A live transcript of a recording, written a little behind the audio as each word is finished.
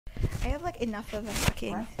I have like enough of a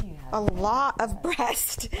fucking Breast do you have? a lot of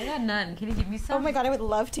breast. I got none. Can you give me some? Oh my god, I would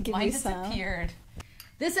love to give Mine you some. disappeared.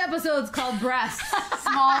 This episode's called Breasts.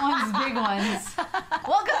 Small ones, big ones.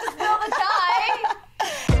 Welcome to Spill the Chai.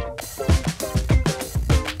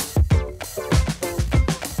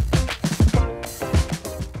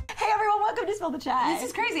 Welcome to Spill the Chai. This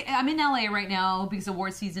is crazy. I'm in LA right now because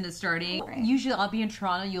award season is starting. Right. Usually I'll be in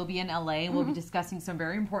Toronto, you'll be in LA, and we'll be discussing some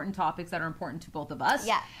very important topics that are important to both of us.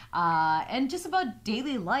 Yeah. And just about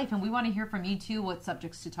daily life, and we want to hear from you too what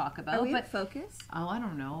subjects to talk about. Are we at Focus? Oh, I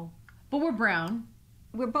don't know. But we're brown.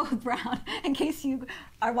 We're both brown, in case you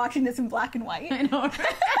are watching this in black and white. I know.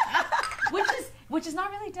 Which is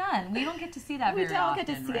not really done. We don't get to see that very often. We don't get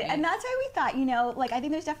to see right? it. And that's why we thought, like, I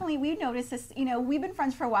think there's definitely, we noticed this, we've been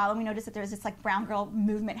friends for a while, and we noticed that there's this, like, brown girl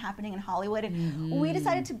movement happening in Hollywood. And we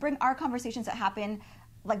decided to bring our conversations that happen,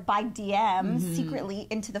 like, by DM secretly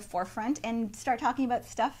into the forefront and start talking about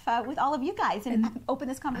stuff with all of you guys and open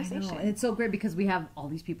this conversation. I know. And it's so great because we have all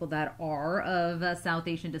these people that are of South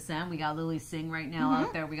Asian descent. We got Lily Singh right now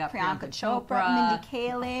out there. We got Priyanka Chopra. Mindy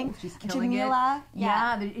Kaling. She's killing Jamila. it.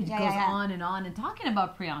 Yeah, it goes on and on. And talking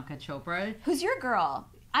about Priyanka Chopra. Who's your girl?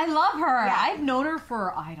 I love her. Yeah. I've known her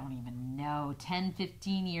for, I don't even know, 10,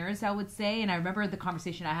 15 years, I would say. And I remember the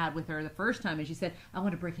conversation I had with her the first time, and she said, I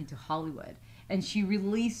want to break into Hollywood. And she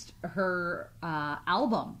released her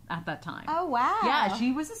album at that time. Oh, wow. Yeah,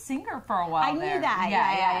 she was a singer for a while. I knew that.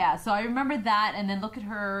 Yeah. So I remember that, and then look at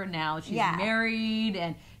her now. She's married,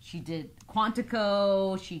 and she did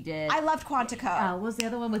Quantico. She did... I loved Quantico. What was the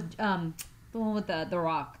other one with... the one with the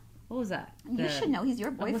Rock? What was that? You should know. He's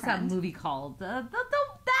your boyfriend. What's that movie called? That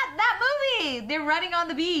movie! They're running on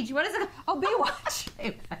the beach. What is it? Oh, Baywatch.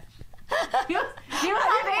 Baywatch. You was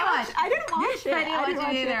on Baywatch. I didn't watch it. I didn't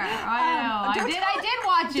watch it either. I know. I did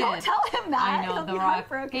watch it. Don't tell him that. I know. He'll The be Rock.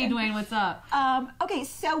 heartbroken. Hey, Dwayne, what's up? Okay,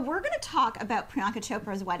 so we're going to talk about Priyanka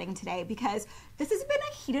Chopra's wedding today because this has been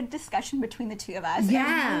a heated discussion between the two of us.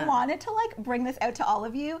 Yeah. And we wanted to, like, bring this out to all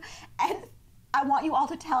of you. And I want you all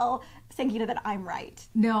to tell Sangita that I'm right.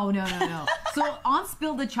 No. So on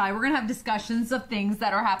Spill the Chai, we're going to have discussions of things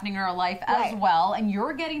that are happening in our life as well. And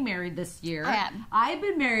you're getting married this year. I am. I've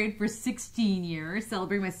been married for 16 years,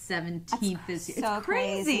 celebrating my 17th this year. So it's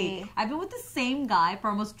crazy. I've been with the same guy for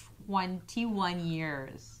almost 21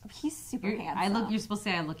 years. He's super handsome. You're supposed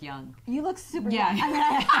to say I look young. You look super young. I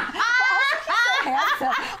mean, he's so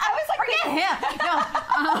handsome. I was like, forget him.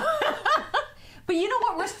 No. But you know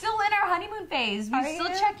what? We're still in our honeymoon phase. We still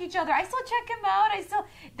check each other. I still check him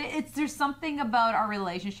out. There's something about our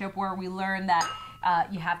relationship where we learn that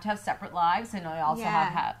you have to have separate lives, and I also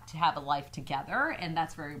have to have a life together, and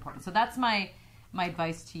that's very important. So that's my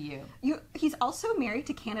advice to you. He's also married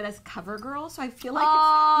to Canada's cover girl, so I feel like it's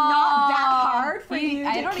not that hard for you.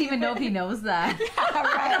 I don't even know if he knows that. Yeah,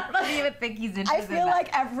 right. I don't even think he's interested. I feel like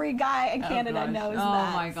every guy in Canada knows that.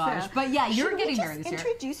 Oh my gosh! So. But yeah, you're getting married this year.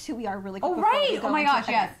 Introduce who we are really quick. Oh right! Oh my gosh!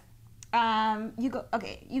 Yes. You go.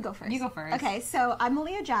 Okay, you go first. You go first. Okay, so I'm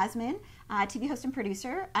Aliya Jasmine, TV host and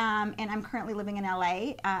producer, and I'm currently living in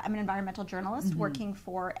LA. I'm an environmental journalist working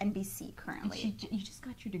for NBC currently. You just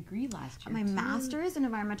got your degree last year. My master's in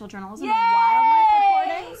environmental journalism and wildlife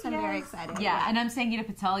reporting, so I'm very excited. Yeah, and I'm Sangita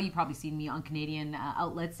Patel. You've probably seen me on Canadian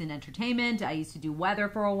outlets in entertainment. I used to do weather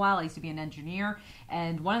for a while. I used to be an engineer.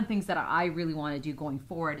 And one of the things that I really want to do going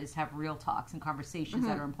forward is have real talks and conversations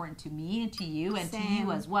that are important to me and to you and to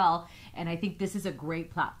you as well. And I think this is a great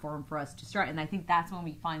platform for us to start. And I think that's when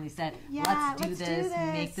we finally said, let's do this,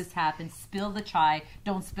 make this happen, spill the chai,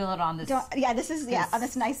 don't spill it on this. On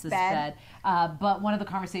this nice bed. But one of the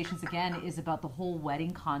conversations again is about the whole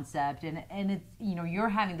wedding concept, and it's you're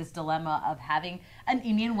having this dilemma of having an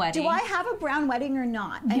Indian wedding. Do I have a brown wedding or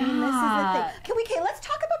not? I mean, this is the thing. Let's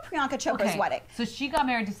talk about Priyanka Chopra's wedding. So she got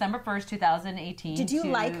married December 1st, 2018. Did you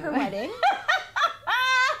like her wedding?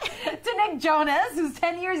 To Nick Jonas, who's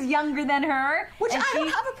 10 years younger than her. Which I don't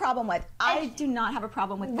have a problem with. I do not have a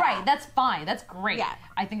problem with that. Right, that's fine. That's great. Yeah.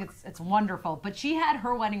 I think it's wonderful. But she had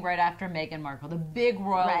her wedding right after Meghan Markle, the big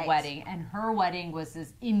royal wedding. And her wedding was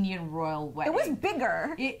this Indian royal wedding. It was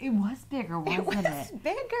bigger. It was bigger, wasn't it? It was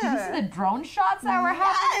bigger. Did you see the drone shots that were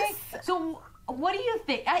happening? So what do you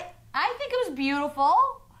think? I think it was beautiful.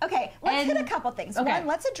 Okay, let's hit a couple things. Okay. One,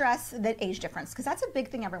 let's address the age difference, because that's a big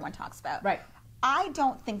thing everyone talks about. Right. I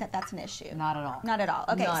don't think that that's an issue. Not at all. Not at all.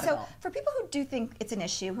 Okay, Not so at all. For people who do think it's an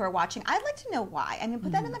issue, who are watching, I'd like to know why. I mean,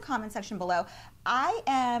 put that in the comment section below. I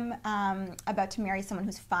am about to marry someone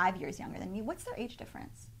who's 5 years younger than me. What's their age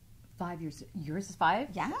difference? 5 years. Yours is 5?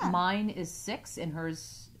 Yeah. Mine is 6, and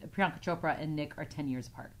hers, Priyanka Chopra and Nick are 10 years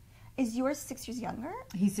apart. Is yours 6 years younger?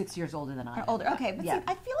 He's 6 years older than I am. Or older, okay. But see,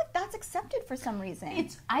 I feel like that's accepted for some reason.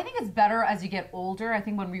 I think it's better as you get older. I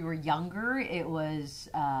think when we were younger, it was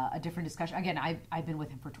a different discussion. Again, I've been with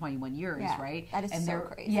him for 21 years, right? That is so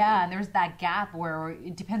crazy. Yeah, and there's that gap where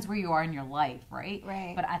it depends where you are in your life, right?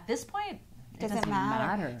 Right. But at this point, it doesn't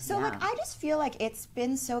matter. So yeah. like, I just feel like it's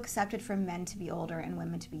been so accepted for men to be older and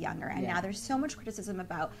women to be younger. And now there's so much criticism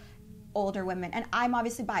about older women, and I'm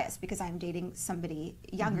obviously biased because I'm dating somebody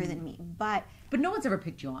younger than me, but no one's ever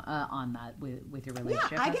picked you on that with your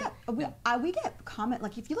relationship. We get comment,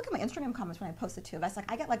 like if you look at my Instagram comments when I post the two of us,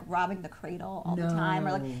 like I get like robbing the cradle all the time,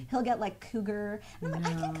 or like he'll get like cougar, and I'm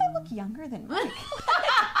like, I think I look younger than Mike.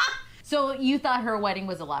 So you thought her wedding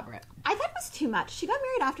was elaborate? I thought it was too much. She got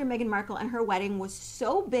married after Meghan Markle, and her wedding was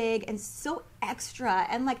so big and so extra,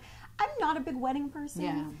 and like, I'm not a big wedding person.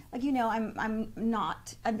 Yeah. Like, you know, I'm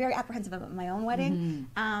very apprehensive about my own wedding.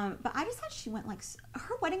 But I just thought she went like,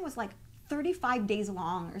 her wedding was like 35 days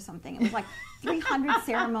long or something. It was like 300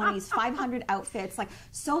 ceremonies, 500 outfits, like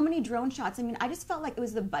so many drone shots. I mean, I just felt like it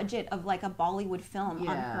was the budget of like a Bollywood film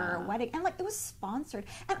on her wedding. And like, it was sponsored.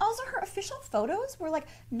 And also her official photos were like,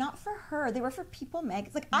 not for her. They were for People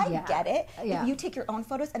Mag. Like, I get it. If you take your own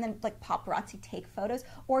photos and then like paparazzi take photos,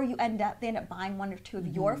 or they end up buying one or two of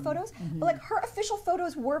your photos. But like, her official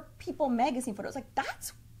photos were People magazine photos. Like,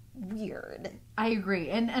 that's weird. I agree,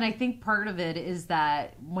 and I think part of it is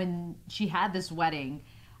that when she had this wedding,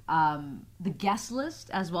 the guest list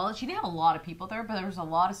as well, she didn't have a lot of people there, but there was a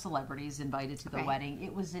lot of celebrities invited to the wedding.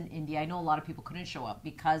 It was in India. I know a lot of people couldn't show up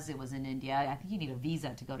because it was in India. I think you need a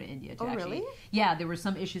visa to go to India to really? Yeah, there were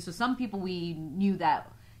some issues. So some people we knew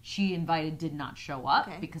that she invited did not show up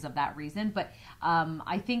because of that reason. But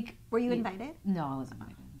I think... Were you invited? No, I wasn't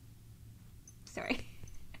invited. Sorry.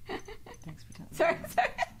 Thanks for telling me. Sorry.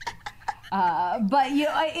 But you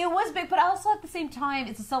know, it was big. But also at the same time,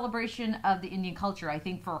 it's a celebration of the Indian culture. I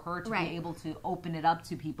think for her to be able to open it up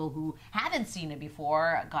to people who haven't seen it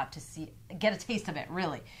before, get a taste of it.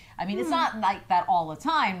 Really, I mean, it's not like that all the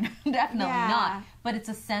time. Definitely not. But it's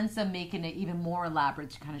a sense of making it even more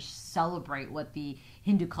elaborate to kind of celebrate what the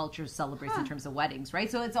Hindu culture celebrates in terms of weddings, right?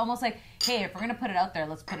 So it's almost like, hey, if we're going to put it out there,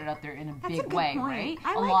 let's put it out there in a big way, right?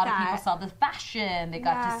 A lot of people saw the fashion. They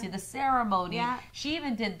got to see the ceremony. Yeah. She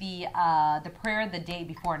even did the prayer the day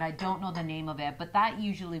before, and I don't know the name of it, but that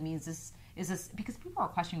usually means this because people are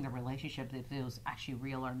questioning the relationship if it was actually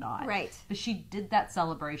real or not. Right. But she did that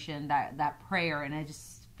celebration, that prayer, and I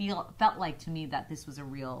just felt like to me that this was a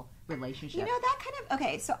real relationship. You know, that kind of,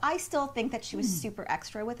 okay, so I still think that she was super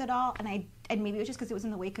extra with it all, and maybe it was just because it was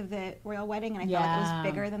in the wake of the royal wedding, and I felt like it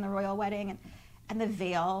was bigger than the royal wedding, and the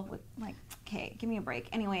veil, like, okay, give me a break.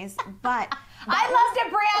 Anyways, but... I loved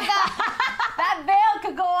it, Priyanka! That veil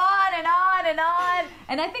could go on and on and on,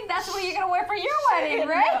 and I think that's what you're going to wear for your wedding,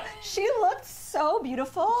 right? She looked so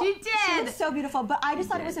beautiful. She did. She looked so beautiful, but I just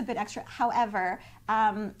thought it was a bit extra. However,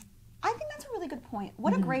 I think that's a really good point.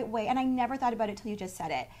 What a great way, and I never thought about it till you just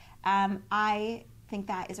said it. I think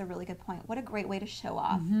that is a really good point. What a great way to show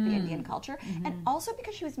off the Indian culture. And also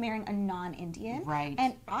because she was marrying a non-Indian. Right.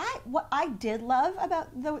 And what I did love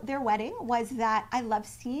about their wedding was that I love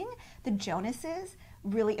seeing the Jonases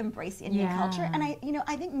really embrace the Indian culture. And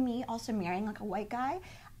I think me also marrying like a white guy,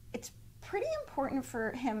 it's pretty important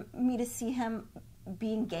for me to see him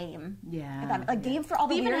being game. Game for all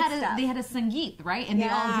the weird stuff. They had a Sangeet, right? And they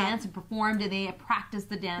all danced and performed, and they practiced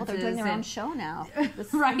the dances. Well, they're doing their own show now.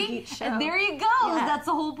 Right? Show. And there you go. Yeah. That's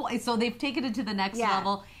the whole point. So they've taken it to the next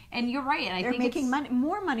level. And you're right. And they're making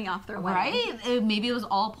more money off their wedding. Right? Maybe it was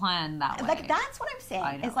all planned that way. Like, that's what I'm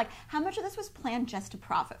saying. It's like, how much of this was planned just to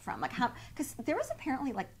profit from? Like, because there was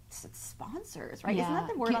apparently like sponsors, right? Isn't that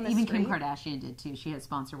the word on the street? Even Kim Kardashian did too. She had a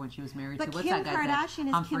sponsor when she was married to what's Kim that guy's Kardashian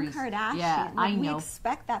name? is Kim Kardashian. Yeah, like, I know. We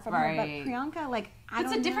expect that from her, but Priyanka, like,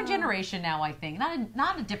 it's a different generation now, I think.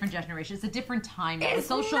 Not a different generation. It's a different time. It's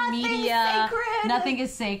social media. Nothing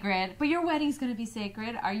is sacred. But your wedding's going to be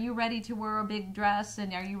sacred. Are you ready to wear a big dress?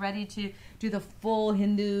 And are you ready to do the full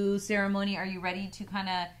Hindu ceremony? Are you ready to kind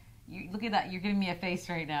of... Look at that. You're giving me a face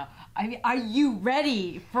right now. I mean, are you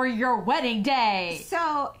ready for your wedding day?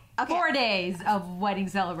 So, okay. 4 days of wedding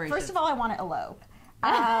celebration. First of all, I want to elope.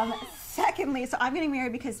 Secondly, so I'm getting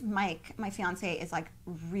married because Mike, my fiance, is like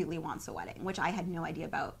really wants a wedding, which I had no idea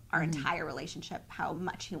about our entire relationship, how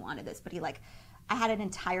much he wanted this. But I had an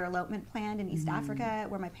entire elopement planned in East Africa,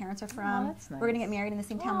 where my parents are from. That's nice. We're gonna get married in the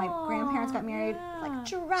same town my grandparents got married, like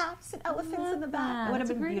giraffes and elephants in the back. It would have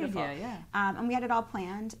been beautiful. Idea, and we had it all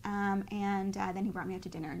planned. And then he brought me out to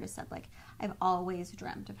dinner and just said, like, I've always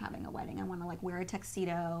dreamt of having a wedding. I want to like wear a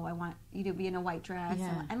tuxedo. I want you to be in a white dress.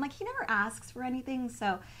 And like, he never asks for anything,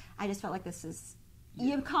 so I just felt like this is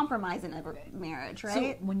you compromise in a marriage,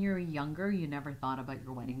 right? So when you were younger, you never thought about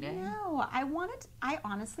your wedding day? No, I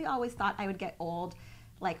honestly always thought I would get old,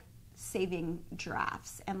 like saving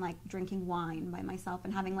giraffes and like drinking wine by myself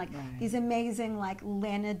and having like these amazing like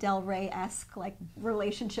Lana Del Rey-esque like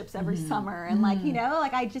relationships every summer and like, you know,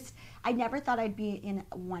 like I never thought I'd be in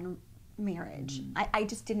one marriage. I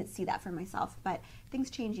just didn't see that for myself, but things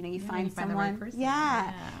change, you know, you find someone, the right person.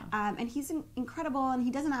 And he's incredible and he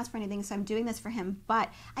doesn't ask for anything, so I'm doing this for him.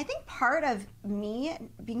 But I think part of me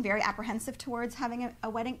being very apprehensive towards having a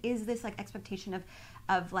wedding is this like expectation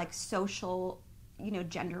of like social, you know,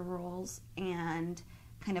 gender roles and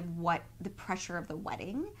kind of what the pressure of the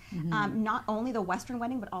wedding, not only the Western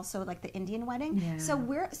wedding but also like the Indian wedding. So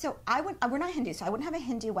we're not Hindu, so I wouldn't have a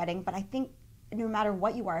Hindu wedding, but I think no matter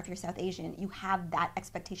what you are, if you're South Asian, you have that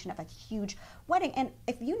expectation of a huge wedding. And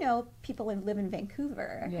if you know people who live in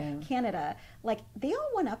Vancouver, Canada, like they all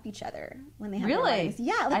one up each other when they have their weddings.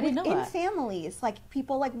 Yeah, like I didn't know within that. families, like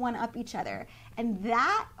people like one up each other, and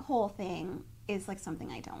that whole thing is like something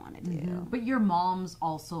I don't want to do. But your mom's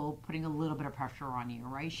also putting a little bit of pressure on you,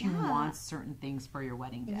 right? She wants certain things for your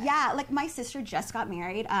wedding day. Yeah, like my sister just got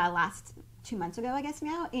married last 2 months ago, I guess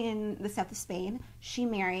now, in the south of Spain. She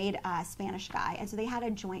married a Spanish guy, and so they had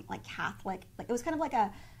a joint like Catholic, like it was kind of like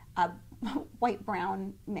a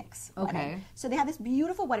white-brown mix wedding. So they had this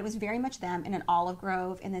beautiful wedding. It was very much them in an olive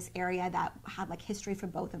grove in this area that had like history for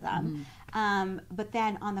both of them. But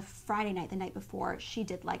then on the Friday night, the night before, she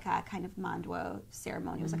did like a kind of mandwo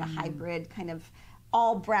ceremony. It was like a hybrid kind of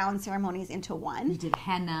all brown ceremonies into one. We did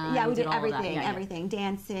henna. Yeah, we did all everything, that. everything,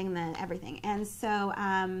 dancing, then everything. And so,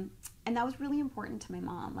 and that was really important to my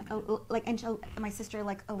mom. My sister,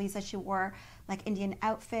 like Elisa, she wore like Indian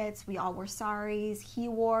outfits. We all wore saris. He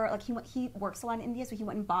wore, like he works a lot in India, so he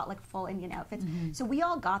went and bought like full Indian outfits. So we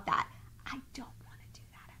all got that. I don't want to do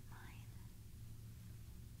that at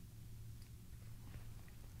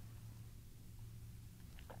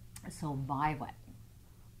mine. So my wedding,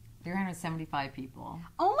 375 people.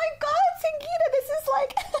 Oh my God, Sangita, this is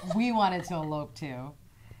like... We wanted to elope too.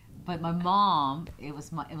 But my mom, it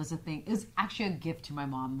was a thing. It was actually a gift to my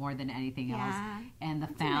mom more than anything else, and the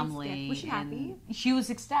family. Nice gift. Was she happy? She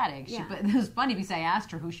was ecstatic. But it was funny because I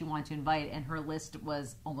asked her who she wanted to invite, and her list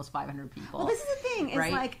was almost 500 people. Well, this is the thing. It's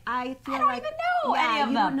right? like I feel don't like even know any of them.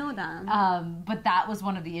 You don't know them. But that was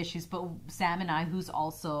one of the issues. But Sam and I, who's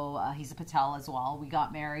also he's a Patel as well. We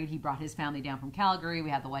got married. He brought his family down from Calgary.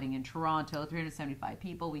 We had the wedding in Toronto. 375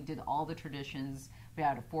 people. We did all the traditions. We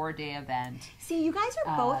had a 4-day event. See, you guys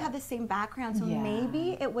are both have the same background, so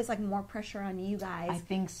maybe it was like more pressure on you guys. I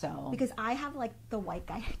think so. Because I have like the white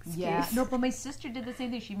guy excuse. Yeah. No, but my sister did the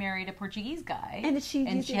same thing. She married a Portuguese guy. And she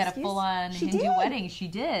had a full-on Hindu wedding. She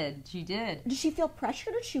did. Did she feel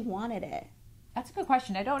pressured or she wanted it? That's a good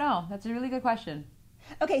question. I don't know. That's a really good question.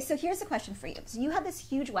 Okay, so here's the question for you. So you had this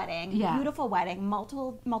huge wedding, beautiful wedding,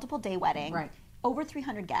 multiple day wedding, right? Over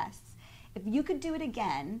 300 guests. If you could do it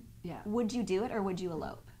again, would you do it or would you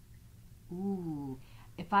elope? Ooh,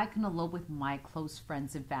 if I can elope with my close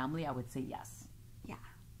friends and family, I would say yes. Yeah.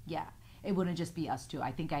 Yeah. It wouldn't just be us two.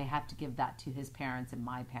 I think I have to give that to his parents and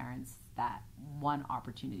my parents, that one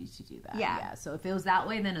opportunity to do that. Yeah. So if it was that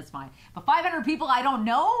way, then it's fine. But 500 people I don't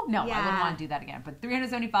know? No, I wouldn't want to do that again. But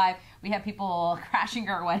 375, we had people crashing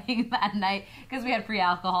our wedding that night because we had free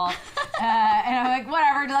alcohol. And I'm like,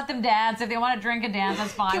 whatever, let them dance. If they want to drink and dance,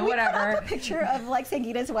 that's fine. Can whatever. We put up a picture of like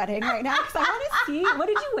Sangita's wedding right now? Because I want to see. What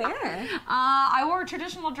did you wear? I wore a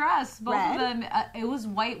traditional dress. Both red? of them. It was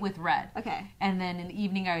white with red. Okay. And then in the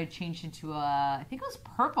evening, I changed into I think it was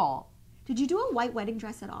purple. Did you do a white wedding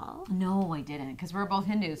dress at all? No, I didn't, because we're both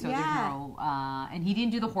Hindu, so there's no... and he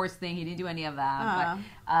didn't do the horse thing. He didn't do any of that.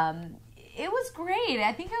 But it was great.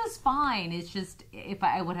 I think it was fine. It's just, if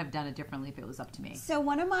I would have done it differently if it was up to me. So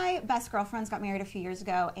one of my best girlfriends got married a few years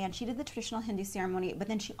ago, and she did the traditional Hindu ceremony, but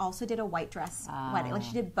then she also did a white dress wedding. Like,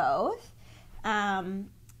 she did both.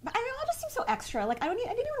 But I don't know, it just seems so extra. Like, I didn't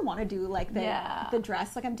even want to do like the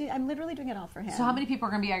dress. Like, I'm literally doing it all for him. So how many people are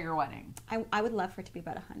going to be at your wedding? I would love for it to be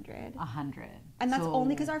about 100. 100. And that's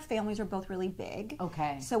only because our families are both really big.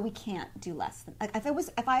 Okay. So we can't do less than, like,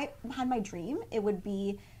 if I had my dream, it would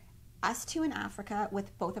be us two in Africa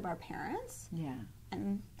with both of our parents. Yeah.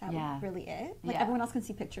 And that was really it. Like, everyone else can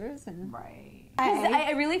see pictures. And right. Because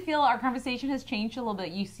I really feel our conversation has changed a little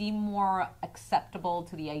bit. You seem more acceptable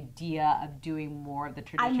to the idea of doing more of the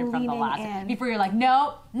tradition from the last. Before you're like,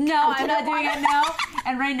 no, I'm not doing it, no.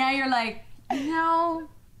 And right now you're like, no,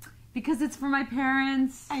 Because it's for my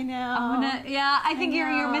parents. I know. I think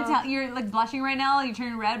you're like blushing right now. You're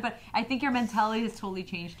turning red, but I think your mentality has totally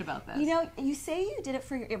changed about this. You know, you say you did it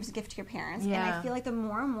it was a gift to your parents, and I feel like the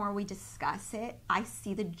more and more we discuss it, I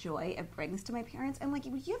see the joy it brings to my parents. And like,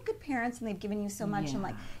 you have good parents, and they've given you so much. And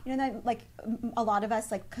like, you know, like a lot of us,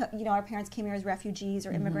 like, you know, our parents came here as refugees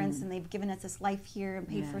or immigrants, and they've given us this life here and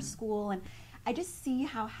paid for school. And I just see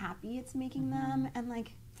how happy it's making them, and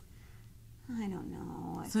like, I don't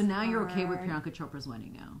know. So now you're okay with Priyanka Chopra's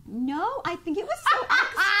wedding now? No, I think it was so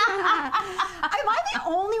extra. Am I the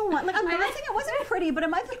only one? Like, I'm not saying it wasn't pretty, but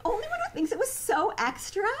am I the only one who thinks it was so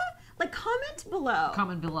extra? Like, comment below.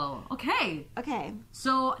 Comment below. Okay. Okay.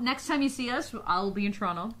 So next time you see us, I'll be in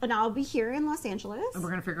Toronto. And I'll be here in Los Angeles. And we're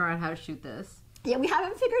going to figure out how to shoot this. Yeah, we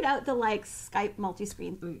haven't figured out the like Skype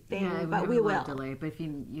multi-screen thing, but we will. Delay, but if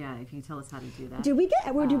you tell us how to do that. Did we get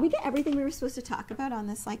everything we were supposed to talk about on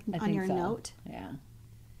this, like, on your note? Yeah.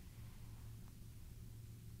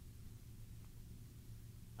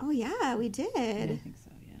 Oh yeah, we did. Yeah, I think so.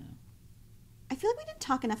 Yeah. I feel like we didn't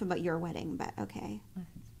talk enough about your wedding, but okay. I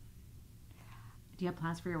think so. Do you have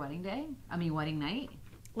plans for your wedding day? I mean, wedding night?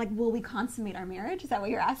 Like, will we consummate our marriage? Is that what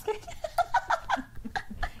you're asking?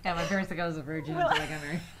 Yeah, my parents think I was a virgin until I got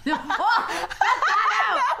married. No,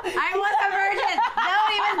 I was a virgin.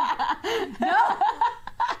 No.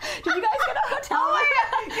 Did you guys get a hotel? Oh my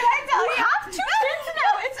God! Can I tell you? We have 2 kids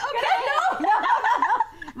now. It's okay.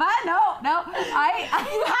 No.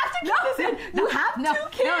 You have to keep this in. You have 2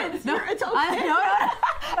 kids. No, it's okay. No.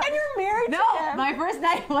 And you're married to him. My first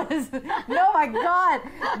night was. No, my God.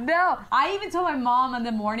 No. I even told my mom on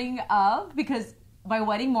the morning of, because my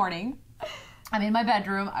wedding morning, I'm in my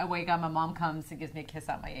bedroom. I wake up. My mom comes and gives me a kiss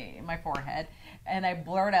on my forehead, and I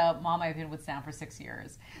blurt out, "Mom, I've been with Sam for 6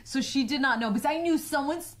 years." So she did not know, because I knew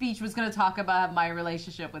someone's speech was going to talk about my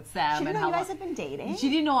relationship with Sam. She didn't know you guys had been dating. She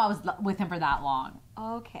didn't know I was with him for that long.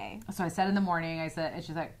 Okay. So I said in the morning. And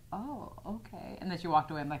she's like, "Oh, okay." And then she walked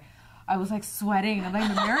away. I was like sweating, and I'm like,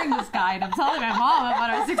 I'm marrying this guy, and I'm telling my mom about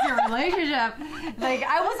our 6-year relationship. Like,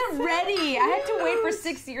 I wasn't ready. I had to wait for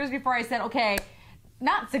 6 years before I said, okay.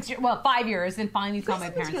 Not 6 years, well, 5 years, and finally told my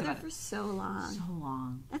parents about it. For so long. So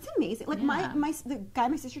long. That's amazing. Like, the guy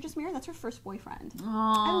my sister just married, that's her first boyfriend. Aww,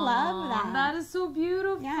 I love that. That is so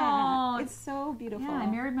beautiful. Yeah, it's so beautiful. Yeah, I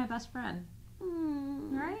married my best friend.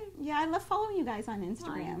 Right? Yeah, I love following you guys on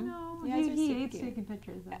Instagram. I know. You guys are he so hates cute. taking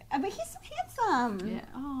pictures. But he's so handsome. Yeah.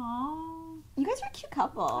 Aww. You guys are a cute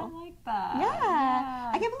couple. I like that.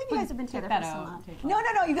 Yeah. I can't believe you guys have been together for so long. No,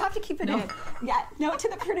 you have to keep it in. Yeah, no to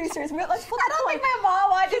the producers. Let's flip. I don't think my mom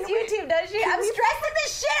watches YouTube, does she? I'm stressing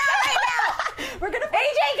this shit out right now. We're gonna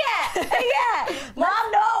AJ, yeah.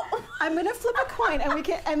 Mom, no. I'm gonna flip a coin,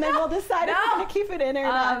 and then we'll decide if we're gonna keep it in or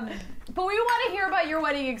not. But we want to hear about your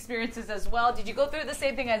wedding experiences as well. Did you go through the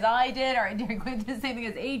same thing as I did, or did you go through the same thing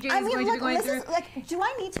as AJ is going to be going through? Do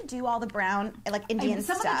I need to do all the brown, like, Indian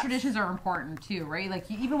stuff? Some of the traditions are important too, right?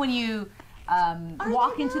 Like, even when you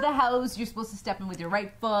walk into the house, you're supposed to step in with your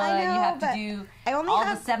right foot. I know, you have to do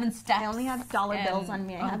the 7 steps. I only have dollar bills on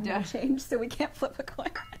me. I have no change, so we can't flip a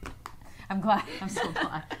coin. I'm glad. I'm so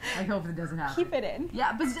glad. I hope it doesn't happen. Keep it in.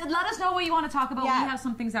 Yeah, but let us know what you want to talk about. Yeah. We have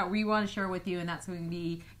some things that we want to share with you, and that's going to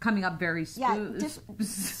be coming up very soon.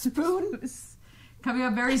 Coming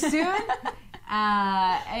up very soon.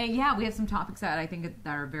 And yeah, we have some topics that I think that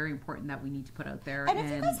are very important that we need to put out there. And if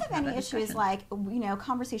you guys have any issues, like,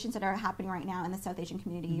 conversations that are happening right now in the South Asian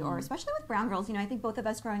community, or especially with brown girls, I think both of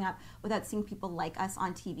us growing up without seeing people like us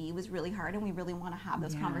on TV was really hard, and we really want to have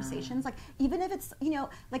those conversations. Like, even if it's,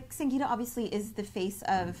 like, Sangita obviously is the face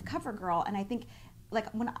of CoverGirl, and I think, like,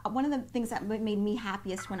 one of the things that made me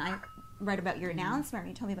happiest when I read about your announcement, or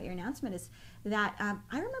you told me about your announcement, is that I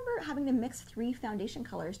remember having to mix 3 foundation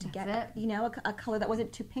colors to get a color that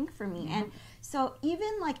wasn't too pink for me. And so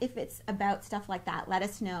even like if it's about stuff like that, let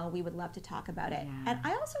us know. We would love to talk about it. And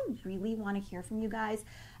I also really want to hear from you guys,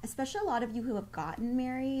 especially a lot of you who have gotten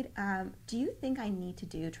married. Do you think I need to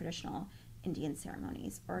do traditional Indian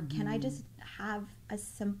ceremonies, or can I just have a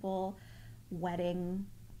simple wedding?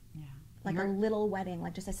 Like a little wedding,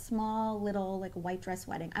 like just a small little like white dress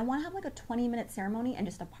wedding. I want to have like a 20-minute ceremony and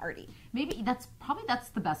just a party. Maybe that's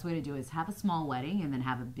the best way to do it, is have a small wedding and then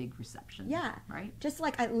have a big reception. Yeah. Right? Just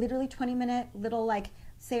like a literally 20-minute little like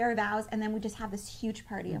say our vows, and then we just have this huge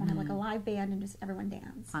party. I want to have like a live band and just everyone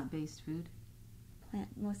dance. Plant-based food?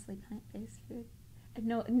 Mostly plant-based food.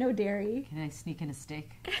 No dairy. Can I sneak in a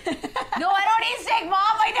steak? No, I don't eat steak, Mom,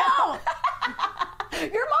 I don't!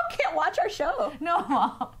 Your mom can't watch our show. No,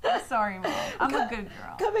 Mom. I'm sorry, Mom. I'm a good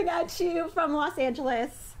girl. Coming at you from Los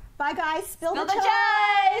Angeles. Bye, guys. Spill the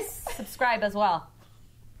cheese. Subscribe as well.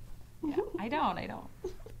 Yeah, I don't.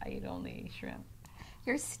 I eat only shrimp.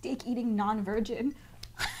 You're steak eating non-virgin.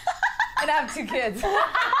 And I have 2 kids.